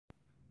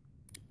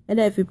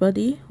Hello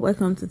everybody,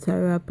 welcome to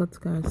Tara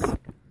Podcast.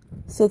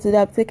 So today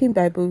I'm taking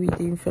Bible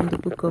reading from the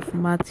book of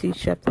Matthew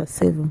chapter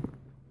 7.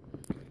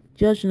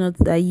 Judge not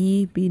that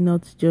ye be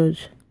not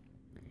judged.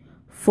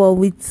 For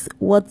with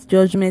what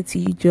judgment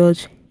ye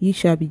judge, ye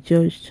shall be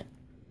judged.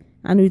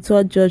 And with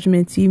what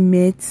judgment ye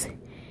mete,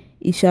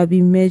 it shall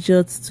be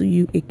measured to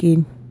you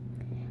again.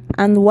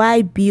 And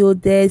why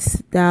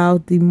beholdest thou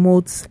the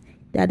mote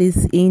that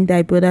is in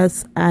thy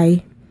brother's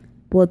eye,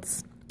 but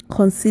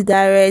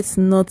considerest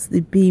not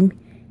the beam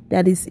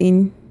that is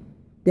in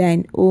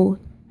thine own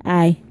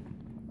eye?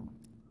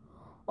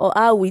 Or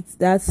how wilt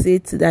thou say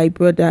to thy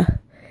brother,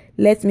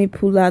 let me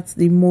pull out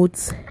the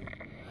mote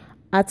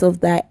out of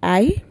thy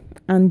eye,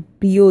 and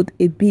behold,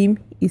 a beam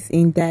is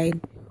in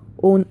thine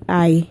own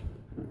eye?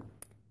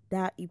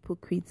 Thou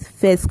hypocrite,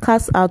 first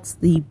cast out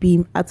the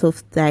beam out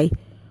of thy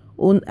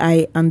own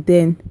eye, and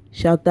then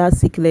shalt thou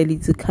see clearly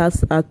to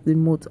cast out the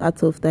mote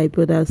out of thy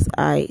brother's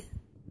eye.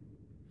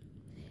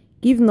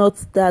 Give not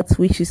that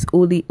which is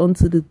holy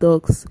unto the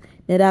dogs,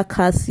 neither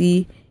cast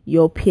ye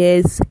your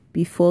pearls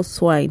before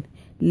swine,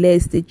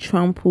 lest they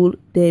trample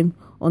them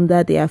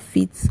under their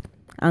feet,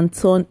 and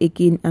turn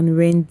again and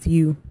rend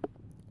you.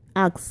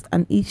 Ask,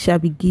 and it shall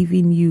be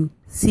given you.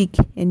 Seek,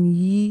 and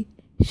ye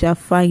shall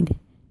find.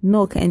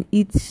 Knock, and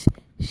it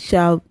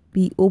shall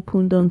be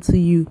opened unto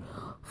you.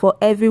 For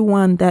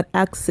everyone that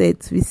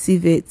asketh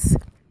receiveth,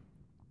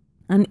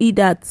 and he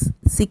that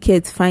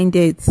seeketh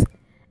findeth,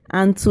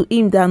 and to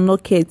him that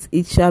knocketh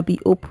it shall be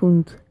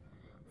opened.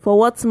 For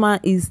what man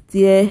is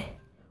there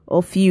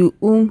of you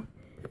whom,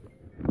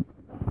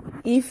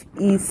 if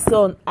his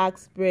son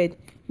asks bread,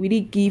 will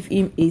he give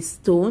him a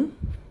stone?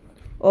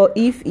 Or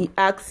if he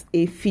asks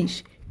a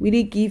fish, will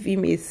he give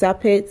him a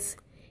serpent?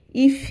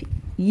 If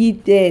ye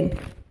then,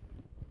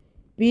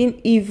 being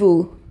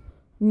evil,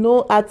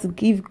 know how to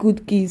give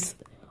good gifts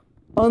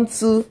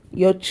unto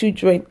your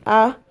children,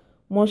 how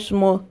much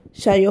more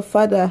shall your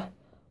Father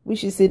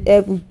which is in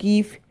heaven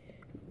give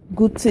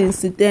good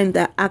things to them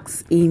that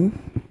ask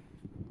him?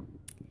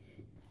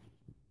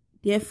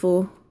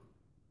 Therefore,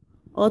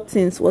 all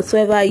things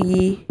whatsoever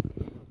ye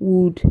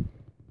would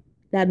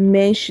that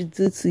men should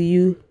do to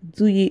you,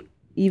 do ye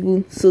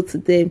even so to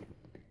them.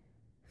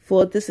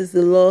 For this is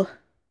the law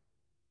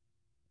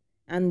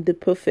and the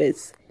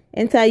prophets.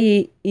 Enter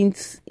ye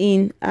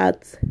in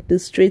at the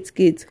straight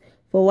gate,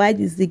 for wide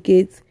is the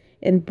gate,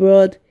 and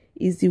broad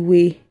is the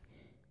way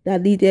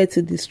that leadeth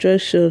to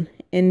destruction,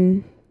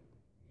 and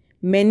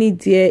many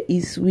there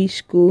is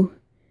which go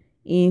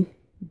in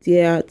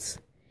thereat.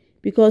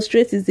 Because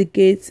straight is the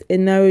gate,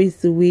 and narrow is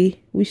the way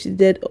which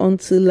leadeth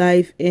unto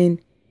life, and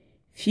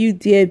few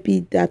there be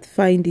that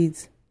find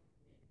it.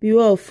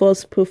 Beware of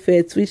false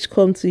prophets, which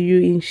come to you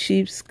in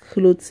sheep's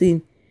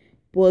clothing,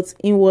 but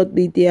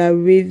inwardly they are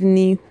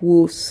ravening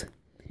wolves.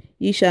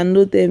 Ye shall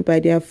know them by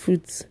their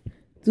fruits.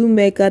 Do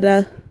men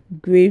gather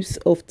grapes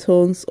of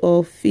thorns,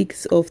 or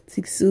figs of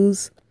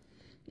thistles?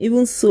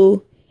 Even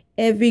so,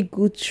 every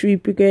good tree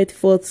bringeth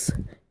forth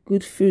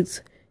good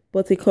fruit,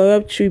 but a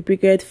corrupt tree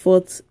bringeth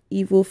forth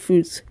evil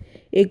fruit.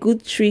 A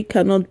good tree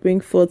cannot bring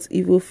forth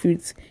evil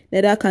fruit,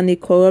 neither can a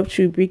corrupt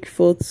tree bring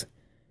forth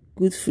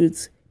good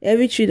fruit.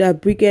 Every tree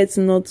that bringeth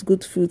not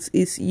good fruit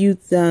is hewn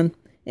down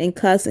and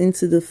cast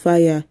into the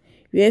fire.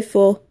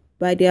 Wherefore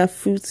by their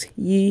fruits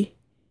ye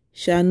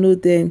shall know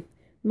them.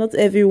 Not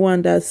every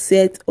one that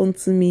saith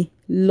unto me,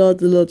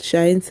 Lord, Lord,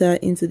 shall enter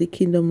into the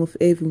kingdom of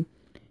heaven,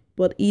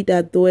 but he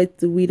that doeth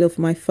the will of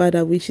my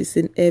Father which is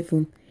in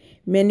heaven.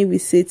 Many will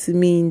say to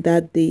me in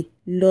that day,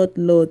 Lord,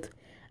 Lord,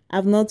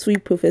 have not we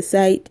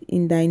prophesied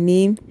in thy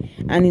name,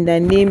 and in thy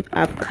name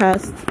have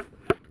cast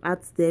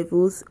out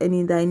devils, and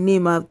in thy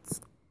name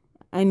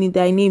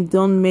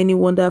done many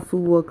wonderful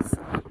works?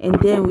 And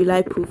then will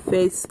I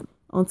profess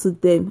unto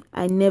them,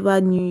 I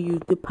never knew you.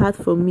 Depart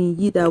from me,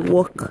 ye that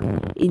walk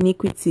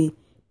iniquity.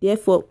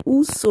 Therefore,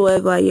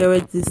 whosoever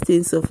heareth these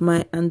things of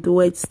mine and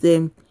doeth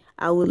them,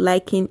 I will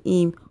liken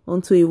him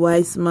unto a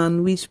wise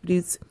man which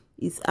built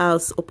his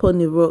house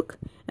upon a rock.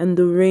 And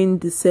the rain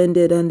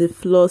descended, and the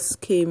floods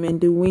came,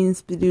 and the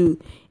winds blew,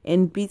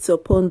 and beat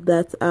upon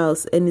that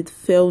house, and it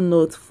fell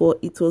not, for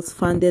it was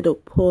founded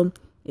upon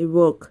a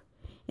rock.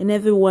 And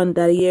everyone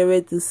that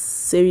heareth the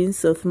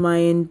sayings of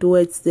mine and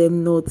doeth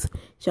them not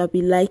shall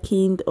be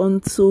likened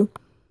unto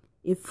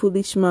a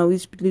foolish man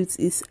which built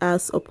his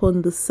house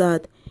upon the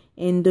sand.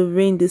 And the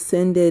rain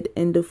descended,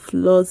 and the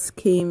floods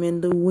came,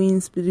 and the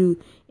winds blew,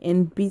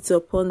 and beat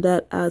upon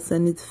that house,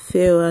 and it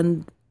fell,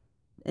 and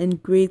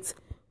great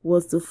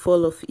was the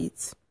fall of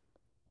it.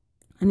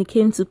 And it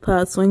came to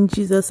pass, when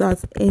Jesus had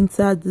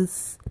ended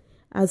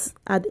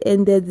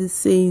these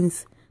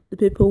sayings, the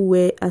people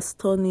were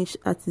astonished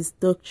at his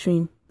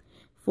doctrine,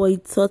 for he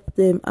taught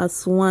them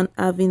as one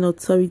having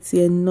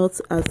authority, and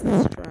not as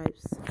the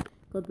scribes.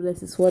 God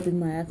bless his word in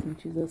my heart in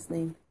Jesus'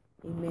 name.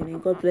 Amen.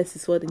 And God bless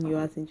his word in your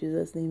heart in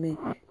Jesus' name.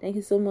 Amen. Thank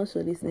you so much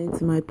for listening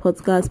to my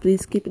podcast.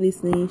 Please keep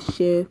listening,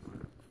 share,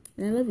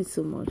 and I love you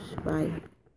so much. Bye.